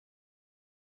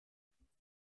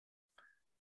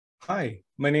Hi,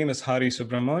 my name is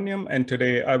Subramonyam, and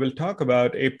today I will talk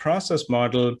about a process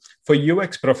model for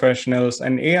UX professionals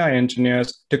and AI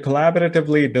engineers to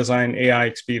collaboratively design AI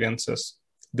experiences.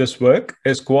 This work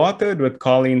is co-authored with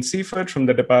Colleen Seifert from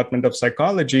the Department of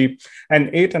Psychology and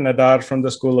Eytan Adar from the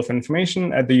School of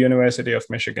Information at the University of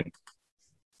Michigan.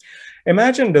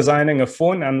 Imagine designing a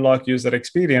phone unlock user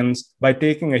experience by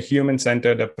taking a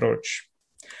human-centered approach.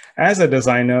 As a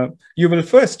designer, you will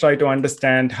first try to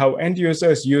understand how end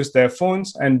users use their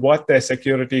phones and what their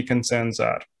security concerns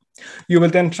are. You will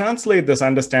then translate this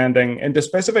understanding into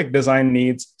specific design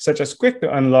needs, such as quick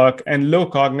to unlock and low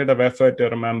cognitive effort to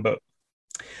remember.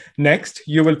 Next,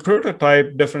 you will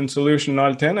prototype different solution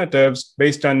alternatives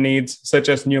based on needs such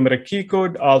as numeric key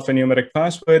code, alphanumeric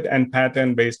password, and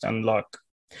pattern-based unlock.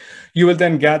 You will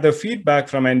then gather feedback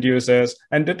from end users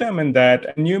and determine that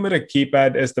a numeric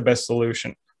keypad is the best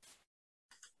solution.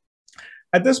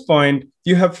 At this point,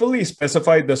 you have fully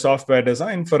specified the software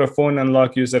design for a phone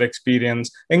unlock user experience,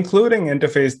 including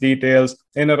interface details,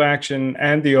 interaction,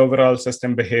 and the overall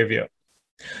system behavior.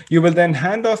 You will then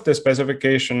hand off the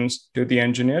specifications to the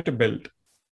engineer to build.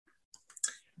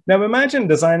 Now imagine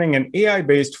designing an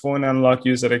AI-based phone unlock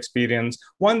user experience,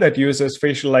 one that uses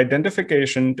facial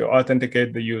identification to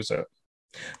authenticate the user.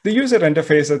 The user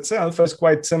interface itself is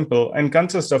quite simple and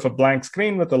consists of a blank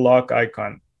screen with a lock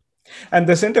icon. And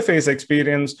this interface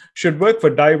experience should work for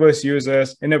diverse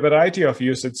users in a variety of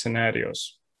usage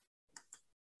scenarios.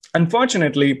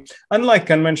 Unfortunately, unlike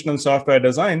conventional software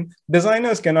design,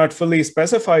 designers cannot fully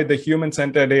specify the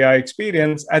human-centered AI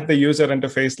experience at the user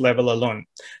interface level alone.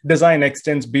 Design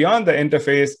extends beyond the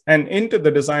interface and into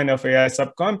the design of AI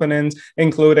subcomponents,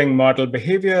 including model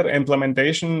behavior,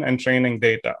 implementation, and training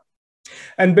data.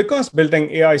 And because building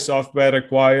AI software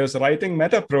requires writing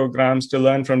meta programs to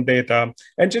learn from data,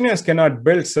 engineers cannot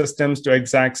build systems to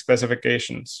exact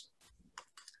specifications.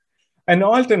 An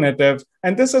alternative,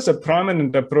 and this is a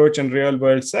prominent approach in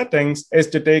real-world settings, is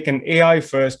to take an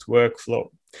AI-first workflow.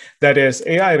 That is,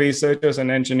 AI researchers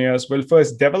and engineers will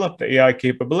first develop the AI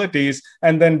capabilities,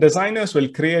 and then designers will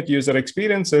create user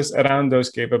experiences around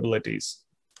those capabilities.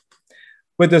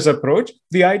 With this approach,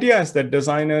 the idea is that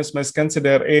designers must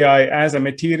consider AI as a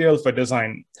material for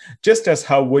design. Just as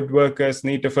how woodworkers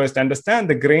need to first understand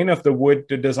the grain of the wood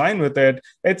to design with it,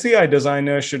 HCI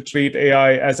designers should treat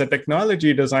AI as a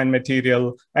technology design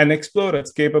material and explore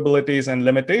its capabilities and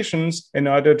limitations in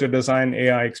order to design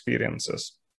AI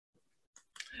experiences.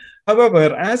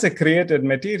 However, as a created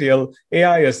material,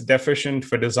 AI is deficient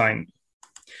for design.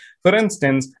 For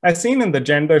instance, as seen in the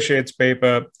gender shades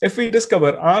paper, if we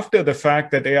discover after the fact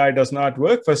that AI does not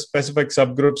work for specific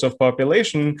subgroups of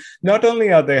population, not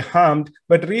only are they harmed,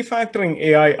 but refactoring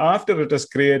AI after it is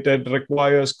created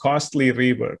requires costly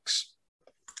reworks.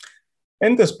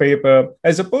 In this paper,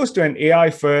 as opposed to an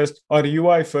AI-first or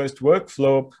UI-first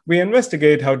workflow, we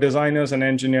investigate how designers and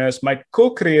engineers might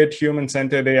co-create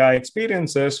human-centered AI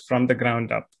experiences from the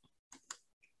ground up.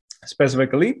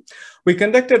 Specifically, we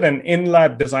conducted an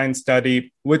in-lab design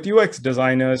study with UX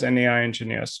designers and AI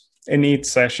engineers. In each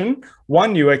session,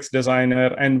 one UX designer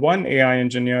and one AI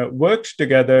engineer worked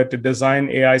together to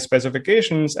design AI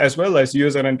specifications as well as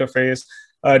user interface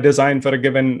design for a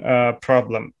given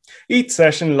problem. Each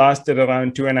session lasted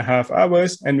around 2.5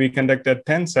 hours, and we conducted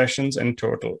 10 sessions in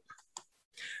total.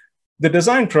 The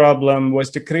design problem was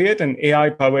to create an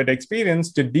AI-powered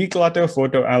experience to declutter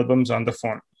photo albums on the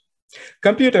phone.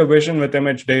 Computer vision with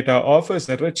image data offers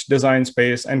a rich design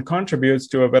space and contributes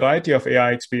to a variety of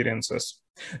AI experiences.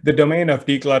 The domain of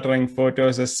decluttering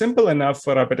photos is simple enough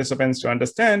for our participants to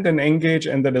understand and engage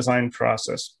in the design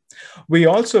process. We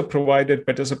also provided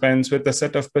participants with a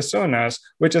set of personas,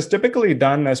 which is typically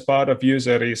done as part of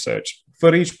user research.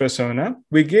 For each persona,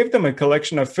 we gave them a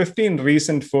collection of 15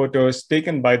 recent photos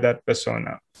taken by that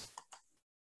persona.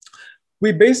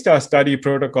 We based our study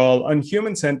protocol on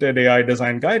human-centered AI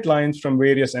design guidelines from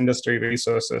various industry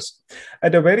resources.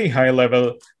 At a very high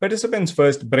level, participants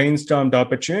first brainstormed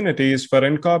opportunities for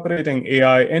incorporating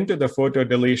AI into the photo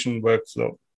deletion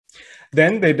workflow.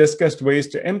 Then they discussed ways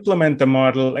to implement the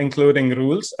model, including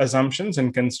rules, assumptions,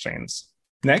 and constraints.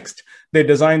 Next, they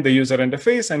designed the user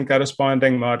interface and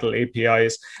corresponding model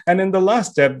APIs. And in the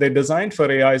last step, they designed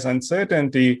for AI's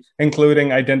uncertainty,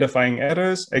 including identifying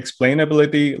errors,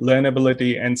 explainability,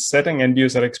 learnability, and setting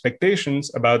end-user expectations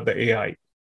about the AI.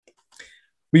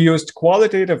 We used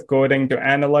qualitative coding to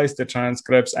analyze the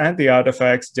transcripts and the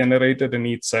artifacts generated in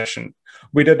each session.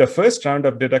 We did a first round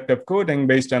of deductive coding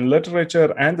based on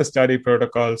literature and the study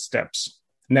protocol steps.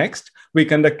 Next, we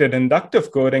conducted inductive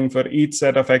coding for each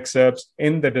set of excerpts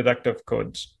in the deductive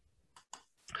codes.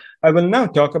 I will now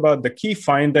talk about the key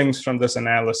findings from this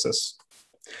analysis.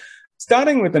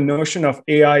 Starting with the notion of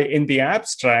AI in the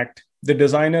abstract, the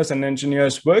designers and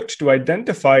engineers worked to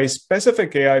identify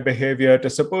specific AI behavior to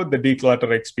support the declutter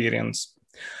experience.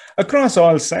 Across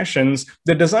all sessions,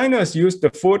 the designers used the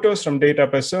photos from data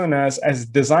personas as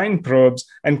design probes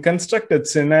and constructed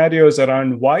scenarios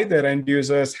around why their end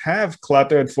users have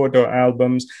cluttered photo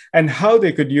albums and how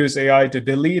they could use AI to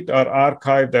delete or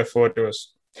archive their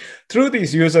photos. Through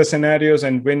these user scenarios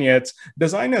and vignettes,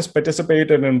 designers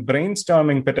participated in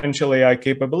brainstorming potential AI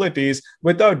capabilities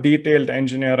without detailed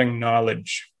engineering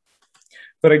knowledge.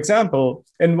 For example,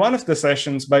 in one of the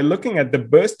sessions, by looking at the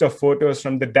burst of photos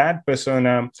from the dad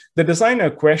persona, the designer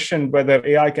questioned whether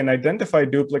AI can identify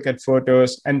duplicate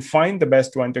photos and find the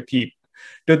best one to keep.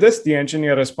 To this, the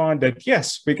engineer responded,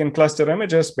 yes, we can cluster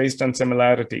images based on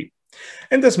similarity.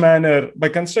 In this manner, by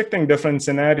constructing different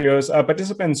scenarios, our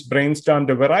participants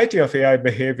brainstormed a variety of AI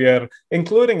behavior,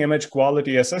 including image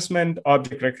quality assessment,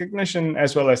 object recognition,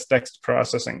 as well as text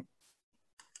processing.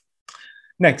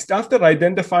 Next, after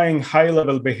identifying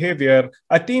high-level behavior,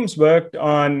 our teams worked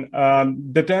on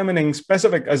determining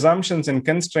specific assumptions and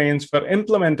constraints for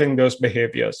implementing those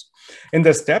behaviors. In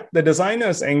this step, the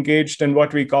designers engaged in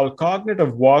what we call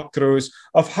cognitive walkthroughs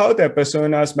of how their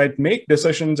personas might make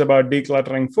decisions about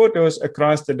decluttering photos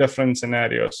across the different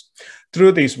scenarios.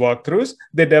 Through these walkthroughs,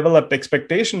 they developed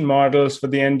expectation models for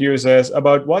the end users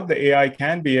about what the AI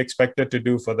can be expected to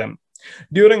do for them.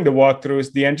 During the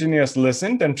walkthroughs, the engineers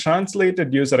listened and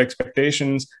translated user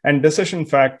expectations and decision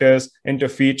factors into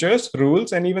features,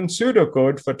 rules, and even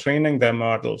pseudocode for training their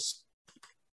models.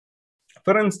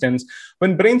 For instance,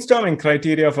 when brainstorming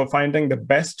criteria for finding the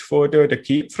best photo to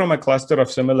keep from a cluster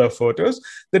of similar photos,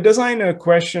 the designer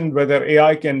questioned whether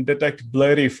AI can detect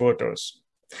blurry photos.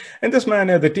 In this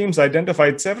manner, the teams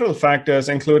identified several factors,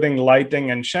 including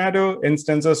lighting and shadow,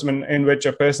 instances in which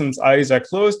a person's eyes are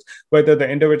closed, whether the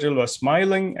individual was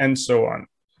smiling, and so on.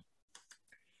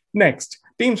 Next,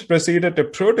 teams proceeded to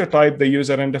prototype the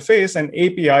user interface and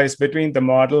APIs between the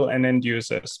model and end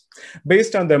users.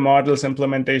 Based on their model's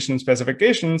implementation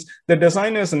specifications, the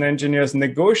designers and engineers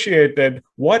negotiated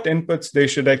what inputs they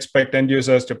should expect end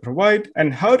users to provide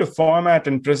and how to format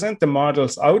and present the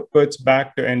model's outputs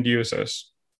back to end users.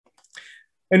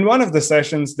 In one of the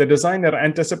sessions, the designer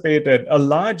anticipated a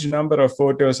large number of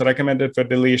photos recommended for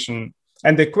deletion,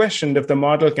 and they questioned if the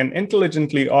model can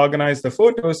intelligently organize the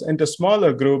photos into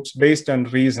smaller groups based on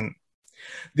reason.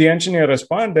 The engineer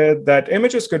responded that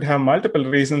images could have multiple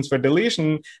reasons for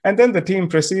deletion, and then the team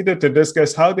proceeded to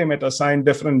discuss how they might assign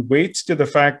different weights to the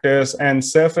factors and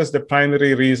surface the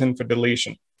primary reason for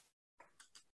deletion.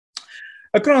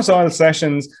 Across all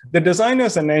sessions, the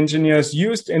designers and engineers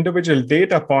used individual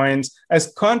data points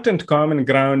as content common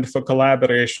ground for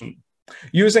collaboration.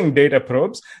 Using data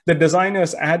probes, the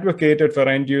designers advocated for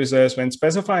end users when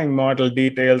specifying model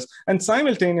details and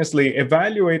simultaneously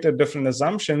evaluated different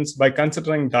assumptions by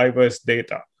considering diverse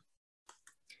data.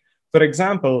 For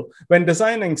example, when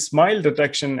designing smile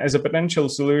detection as a potential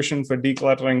solution for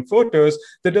decluttering photos,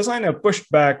 the designer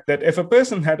pushed back that if a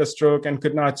person had a stroke and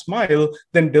could not smile,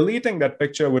 then deleting that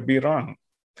picture would be wrong.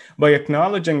 By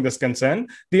acknowledging this concern,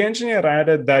 the engineer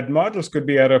added that models could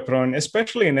be error-prone,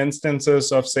 especially in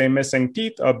instances of, say, missing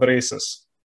teeth or braces.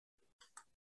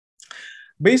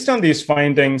 Based on these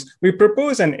findings, we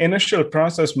propose an initial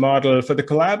process model for the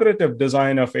collaborative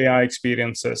design of AI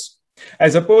experiences.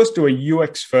 As opposed to a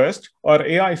UX-first or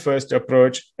AI-first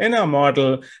approach, in our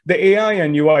model, the AI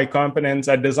and UI components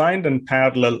are designed in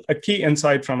parallel, a key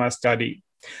insight from our study.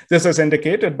 This is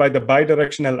indicated by the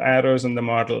bidirectional arrows in the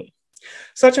model.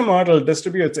 Such a model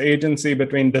distributes agency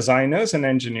between designers and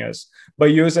engineers. By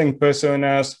using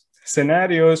personas,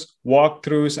 scenarios,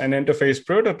 walkthroughs, and interface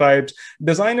prototypes,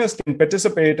 designers can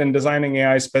participate in designing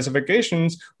AI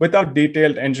specifications without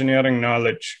detailed engineering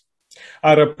knowledge.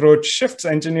 Our approach shifts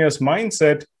engineers'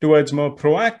 mindset towards more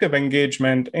proactive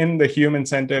engagement in the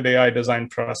human-centered AI design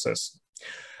process.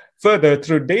 Further,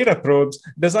 through data probes,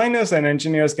 designers and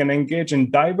engineers can engage in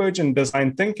divergent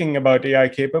design thinking about AI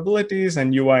capabilities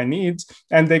and UI needs,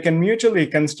 and they can mutually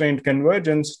constrain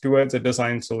convergence towards a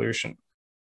design solution.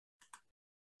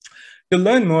 To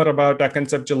learn more about our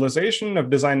conceptualization of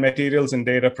design materials and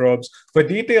data probes, for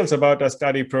details about our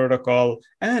study protocol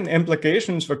and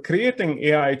implications for creating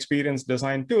AI experience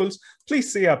design tools,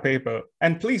 please see our paper,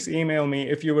 and please email me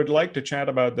if you would like to chat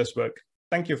about this work.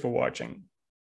 Thank you for watching.